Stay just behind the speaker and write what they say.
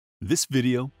This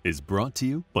video is brought to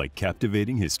you by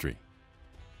Captivating History.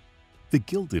 The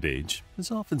Gilded Age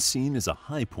is often seen as a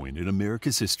high point in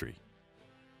America's history.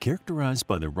 Characterized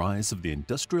by the rise of the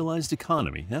industrialized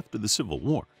economy after the Civil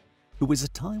War, it was a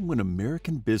time when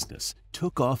American business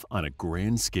took off on a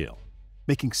grand scale,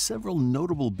 making several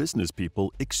notable business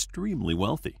people extremely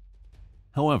wealthy.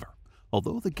 However,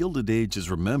 although the Gilded Age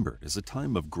is remembered as a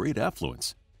time of great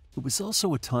affluence, it was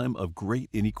also a time of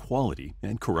great inequality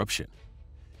and corruption.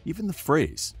 Even the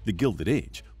phrase, the Gilded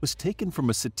Age, was taken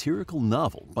from a satirical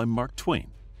novel by Mark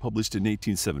Twain, published in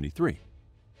 1873.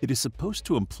 It is supposed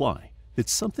to imply that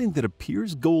something that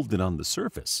appears golden on the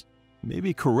surface may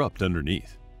be corrupt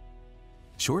underneath.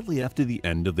 Shortly after the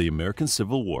end of the American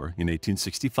Civil War in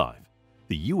 1865,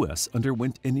 the U.S.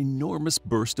 underwent an enormous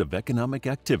burst of economic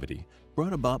activity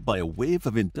brought about by a wave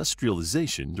of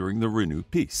industrialization during the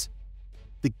renewed peace.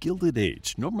 The Gilded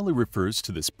Age normally refers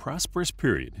to this prosperous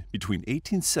period between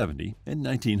 1870 and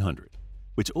 1900,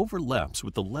 which overlaps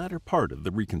with the latter part of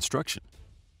the Reconstruction.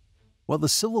 While the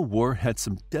Civil War had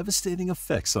some devastating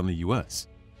effects on the U.S.,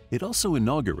 it also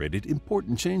inaugurated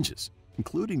important changes,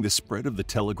 including the spread of the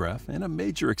telegraph and a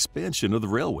major expansion of the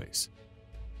railways.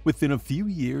 Within a few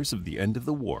years of the end of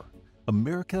the war,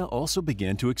 America also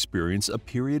began to experience a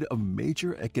period of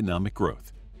major economic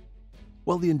growth.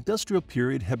 While the industrial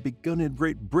period had begun in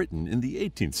Great Britain in the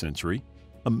 18th century,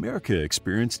 America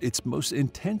experienced its most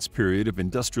intense period of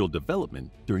industrial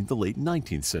development during the late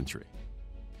 19th century.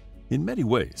 In many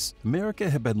ways, America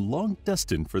had been long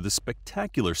destined for the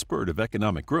spectacular spurt of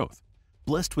economic growth,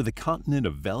 blessed with a continent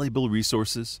of valuable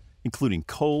resources, including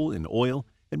coal and oil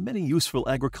and many useful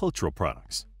agricultural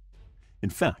products.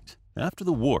 In fact, after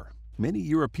the war, many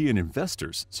European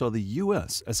investors saw the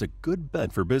U.S. as a good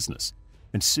bet for business,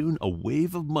 and soon a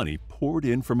wave of money poured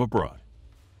in from abroad.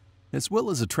 As well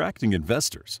as attracting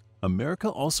investors, America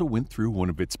also went through one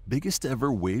of its biggest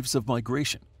ever waves of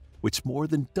migration, which more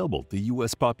than doubled the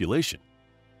U.S. population.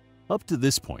 Up to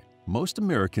this point, most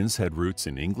Americans had roots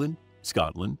in England,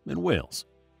 Scotland, and Wales,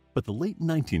 but the late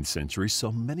 19th century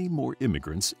saw many more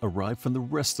immigrants arrive from the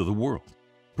rest of the world,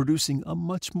 producing a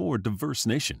much more diverse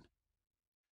nation.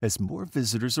 As more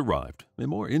visitors arrived and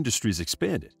more industries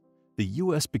expanded, the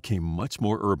U.S. became much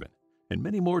more urban, and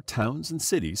many more towns and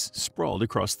cities sprawled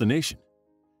across the nation.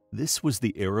 This was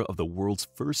the era of the world's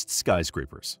first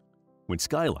skyscrapers, when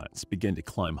skylines began to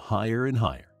climb higher and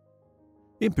higher.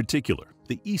 In particular,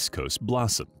 the East Coast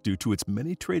blossomed due to its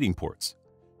many trading ports,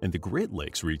 and the Great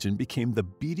Lakes region became the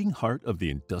beating heart of the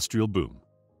industrial boom.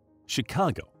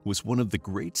 Chicago was one of the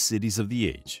great cities of the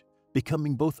age,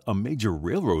 becoming both a major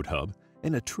railroad hub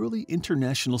and a truly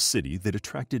international city that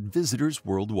attracted visitors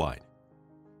worldwide.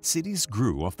 Cities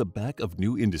grew off the back of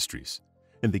new industries,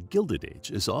 and the Gilded Age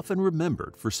is often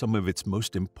remembered for some of its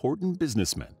most important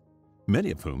businessmen, many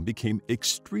of whom became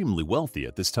extremely wealthy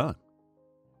at this time.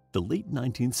 The late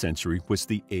 19th century was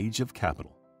the age of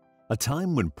capital, a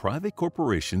time when private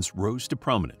corporations rose to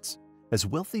prominence, as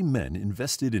wealthy men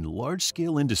invested in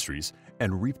large-scale industries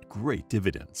and reaped great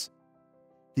dividends.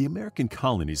 The American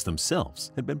colonies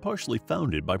themselves had been partially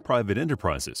founded by private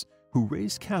enterprises who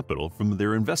raised capital from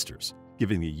their investors,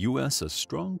 giving the U.S. a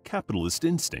strong capitalist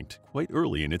instinct quite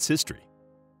early in its history.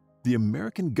 The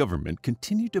American government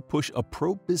continued to push a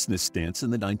pro-business stance in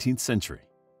the 19th century,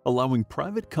 allowing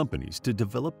private companies to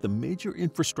develop the major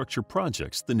infrastructure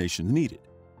projects the nation needed.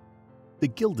 The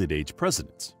Gilded Age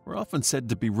presidents were often said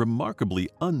to be remarkably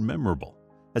unmemorable,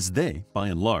 as they, by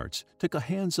and large, took a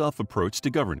hands-off approach to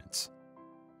governance.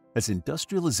 As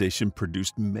industrialization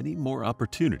produced many more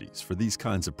opportunities for these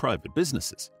kinds of private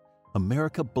businesses,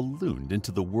 America ballooned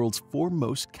into the world's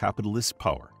foremost capitalist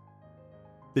power.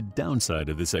 The downside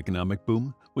of this economic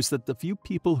boom was that the few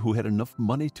people who had enough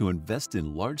money to invest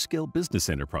in large-scale business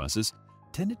enterprises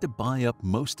tended to buy up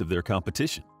most of their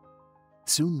competition.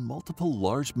 Soon, multiple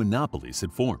large monopolies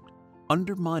had formed,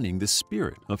 undermining the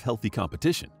spirit of healthy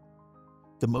competition.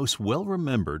 The most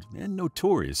well-remembered and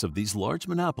notorious of these large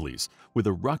monopolies were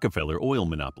the Rockefeller oil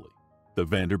monopoly, the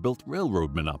Vanderbilt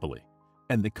railroad monopoly,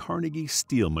 and the Carnegie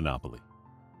steel monopoly.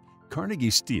 Carnegie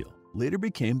Steel later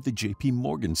became the J.P.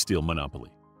 Morgan steel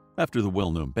monopoly, after the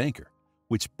well-known banker,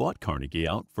 which bought Carnegie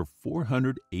out for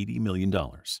 $480 million.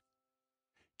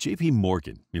 J.P.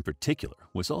 Morgan, in particular,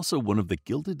 was also one of the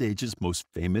Gilded Age's most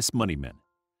famous moneymen,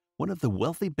 one of the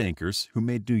wealthy bankers who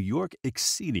made New York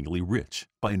exceedingly rich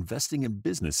by investing in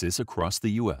businesses across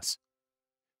the U.S.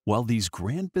 While these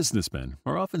grand businessmen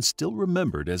are often still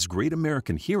remembered as great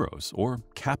American heroes or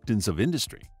captains of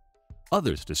industry,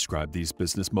 others describe these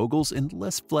business moguls in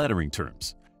less flattering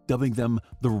terms, dubbing them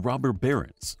the robber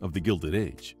barons of the Gilded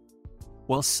Age.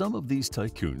 While some of these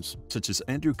tycoons, such as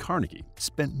Andrew Carnegie,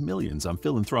 spent millions on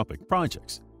philanthropic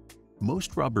projects,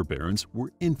 most robber barons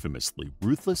were infamously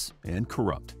ruthless and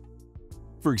corrupt.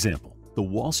 For example, the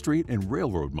Wall Street and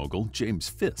railroad mogul James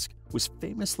Fisk was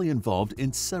famously involved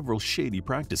in several shady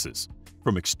practices,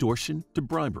 from extortion to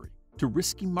bribery to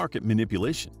risky market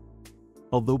manipulation.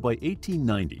 Although by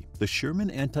 1890, the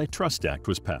Sherman Antitrust Act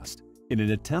was passed in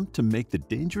an attempt to make the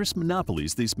dangerous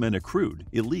monopolies these men accrued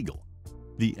illegal,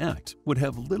 the act would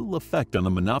have little effect on the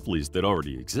monopolies that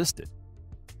already existed.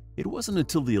 It wasn't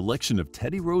until the election of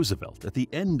Teddy Roosevelt at the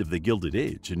end of the Gilded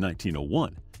Age in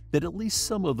 1901 that at least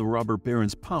some of the robber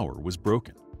barons' power was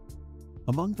broken.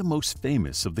 Among the most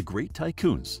famous of the great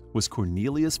tycoons was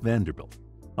Cornelius Vanderbilt,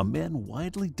 a man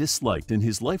widely disliked in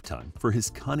his lifetime for his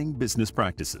cunning business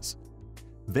practices.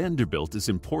 Vanderbilt is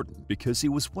important because he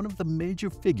was one of the major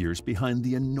figures behind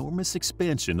the enormous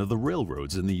expansion of the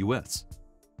railroads in the U.S.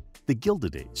 The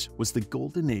Gilded Age was the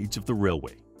golden age of the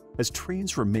railway, as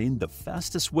trains remained the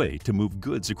fastest way to move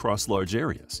goods across large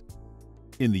areas.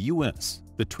 In the U.S.,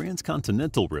 the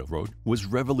Transcontinental Railroad was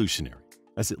revolutionary,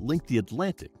 as it linked the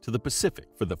Atlantic to the Pacific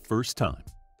for the first time.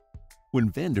 When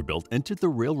Vanderbilt entered the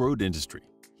railroad industry,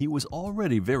 he was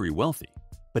already very wealthy,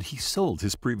 but he sold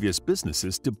his previous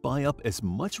businesses to buy up as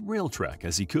much rail track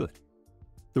as he could.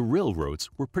 The railroads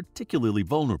were particularly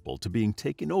vulnerable to being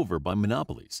taken over by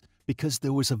monopolies because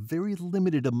there was a very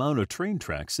limited amount of train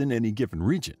tracks in any given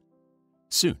region.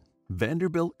 Soon,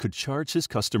 Vanderbilt could charge his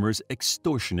customers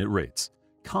extortionate rates,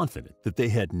 confident that they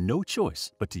had no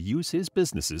choice but to use his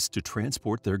businesses to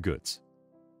transport their goods.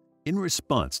 In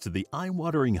response to the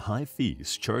eye-watering high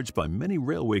fees charged by many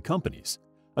railway companies,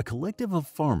 a collective of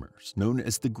farmers known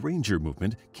as the Grainger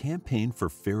movement campaigned for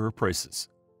fairer prices.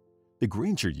 The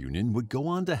Grainger Union would go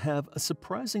on to have a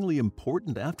surprisingly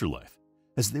important afterlife,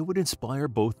 as they would inspire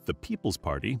both the People's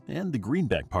Party and the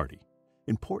Greenback Party,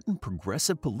 important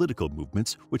progressive political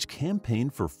movements which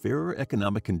campaigned for fairer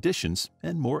economic conditions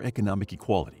and more economic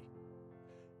equality.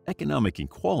 Economic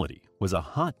equality was a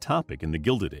hot topic in the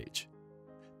Gilded Age.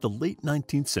 The late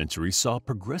 19th century saw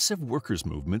progressive workers'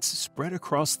 movements spread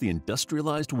across the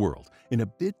industrialized world in a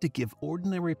bid to give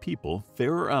ordinary people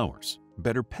fairer hours,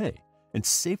 better pay, and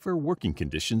safer working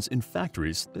conditions in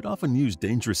factories that often use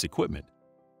dangerous equipment.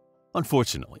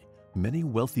 Unfortunately, many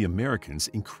wealthy Americans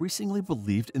increasingly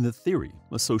believed in the theory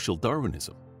of social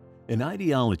Darwinism, an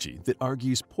ideology that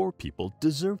argues poor people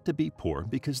deserve to be poor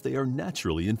because they are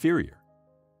naturally inferior.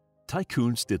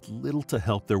 Tycoons did little to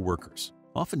help their workers,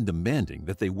 often demanding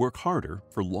that they work harder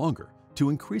for longer to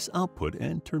increase output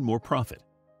and turn more profit.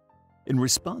 In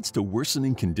response to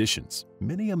worsening conditions,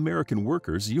 many American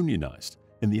workers unionized,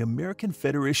 and the American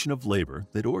Federation of Labor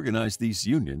that organized these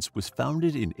unions was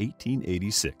founded in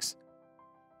 1886.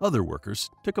 Other workers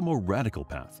took a more radical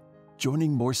path,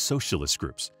 joining more socialist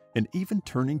groups and even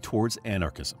turning towards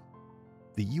anarchism.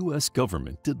 The U.S.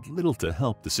 government did little to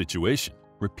help the situation,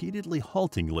 repeatedly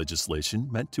halting legislation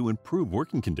meant to improve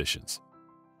working conditions.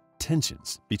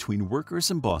 Tensions between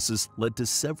workers and bosses led to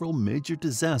several major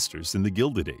disasters in the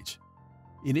Gilded Age.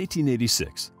 In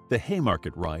 1886, the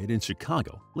Haymarket riot in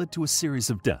Chicago led to a series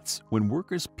of deaths when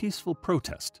workers' peaceful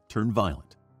protest turned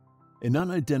violent. An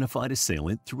unidentified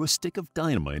assailant threw a stick of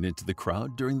dynamite into the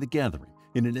crowd during the gathering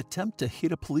in an attempt to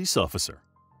hit a police officer.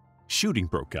 Shooting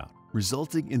broke out,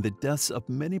 resulting in the deaths of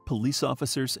many police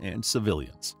officers and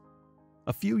civilians.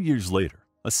 A few years later,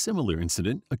 a similar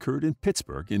incident occurred in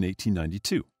Pittsburgh in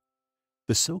 1892.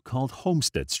 The so-called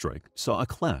Homestead Strike saw a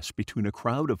clash between a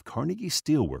crowd of Carnegie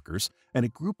steelworkers and a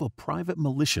group of private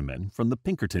militiamen from the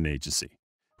Pinkerton Agency,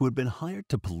 who had been hired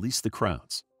to police the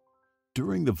crowds.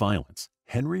 During the violence,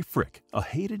 Henry Frick, a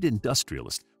hated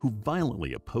industrialist who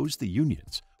violently opposed the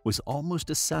unions, was almost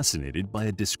assassinated by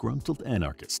a disgruntled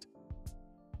anarchist.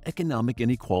 Economic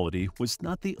inequality was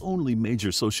not the only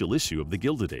major social issue of the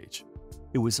Gilded Age.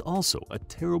 It was also a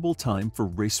terrible time for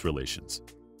race relations.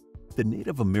 The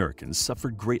Native Americans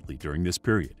suffered greatly during this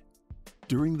period.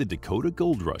 During the Dakota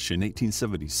Gold Rush in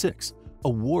 1876, a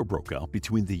war broke out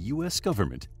between the U.S.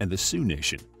 government and the Sioux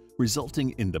Nation, resulting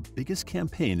in the biggest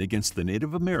campaign against the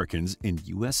Native Americans in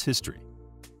U.S. history.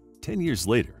 10 years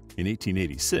later, in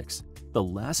 1886, the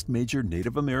last major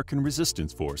Native American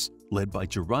resistance force, led by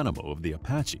Geronimo of the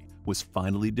Apache, was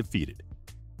finally defeated.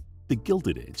 The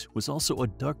Gilded Age was also a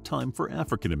dark time for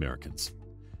African Americans.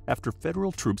 After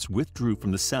federal troops withdrew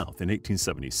from the South in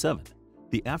 1877,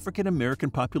 the African American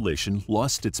population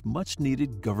lost its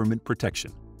much-needed government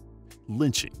protection.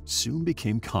 Lynching soon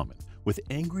became common, with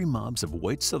angry mobs of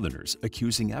white Southerners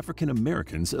accusing African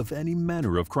Americans of any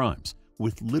manner of crimes,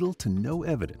 with little to no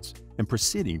evidence, and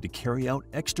proceeding to carry out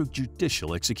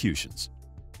extrajudicial executions.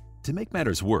 To make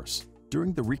matters worse,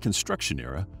 During the Reconstruction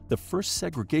era, the first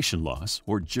segregation laws,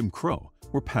 or Jim Crow,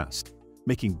 were passed,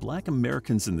 making Black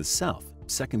Americans in the South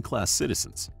second-class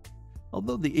citizens.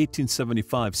 Although the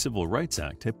 1875 Civil Rights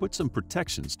Act had put some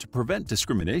protections to prevent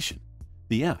discrimination,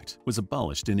 the act was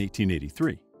abolished in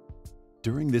 1883.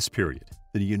 During this period,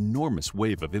 the enormous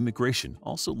wave of immigration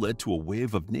also led to a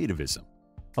wave of nativism,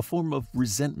 a form of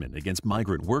resentment against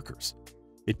migrant workers.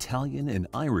 Italian and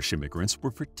Irish immigrants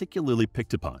were particularly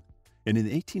picked upon, and in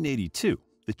 1882,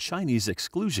 the Chinese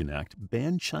Exclusion Act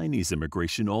banned Chinese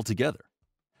immigration altogether.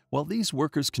 While these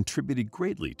workers contributed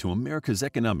greatly to America's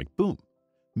economic boom,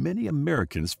 many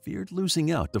Americans feared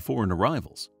losing out to foreign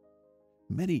arrivals.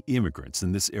 Many immigrants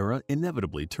in this era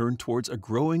inevitably turned towards a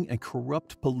growing and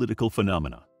corrupt political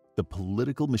phenomenon, the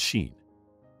political machine.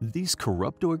 These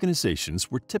corrupt organizations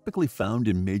were typically found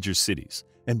in major cities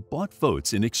and bought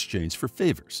votes in exchange for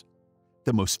favors.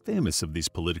 The most famous of these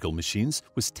political machines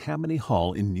was Tammany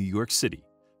Hall in New York City,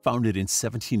 founded in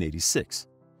 1786.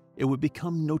 It would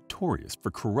become notorious for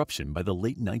corruption by the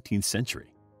late 19th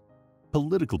century.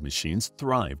 Political machines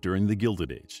thrived during the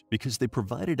Gilded Age because they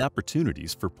provided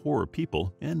opportunities for poorer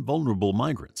people and vulnerable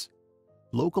migrants.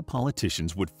 Local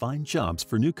politicians would find jobs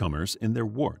for newcomers in their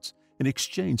wards in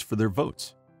exchange for their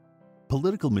votes.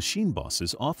 Political machine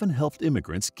bosses often helped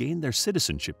immigrants gain their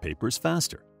citizenship papers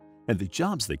faster, and the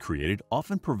jobs they created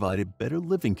often provided better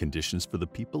living conditions for the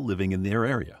people living in their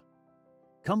area.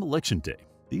 Come election day,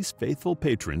 these faithful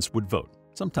patrons would vote,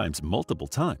 sometimes multiple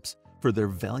times, for their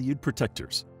valued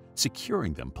protectors,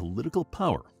 securing them political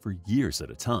power for years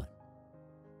at a time.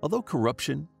 Although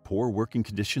corruption, poor working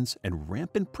conditions, and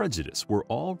rampant prejudice were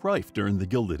all rife during the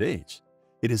Gilded Age,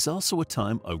 it is also a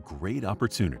time of great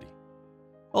opportunity.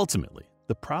 Ultimately,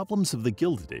 the problems of the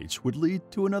Gilded Age would lead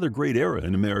to another great era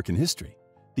in American history,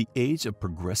 the age of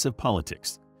progressive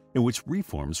politics, in which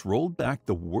reforms rolled back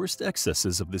the worst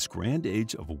excesses of this grand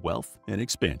age of wealth and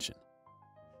expansion.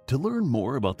 To learn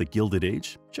more about the Gilded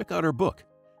Age, check out our book,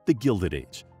 The Gilded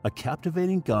Age, a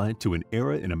captivating guide to an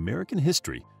era in American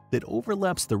history that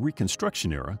overlaps the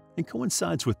Reconstruction era and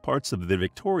coincides with parts of the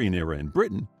Victorian era in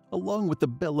Britain, along with the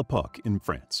Belle Epoque in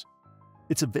France.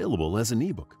 It's available as an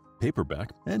ebook,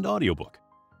 paperback, and audiobook.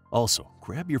 Also,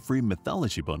 grab your free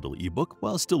Mythology Bundle ebook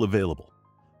while still available.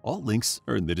 All links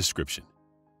are in the description.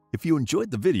 If you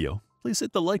enjoyed the video, please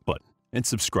hit the like button and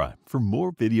subscribe for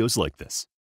more videos like this.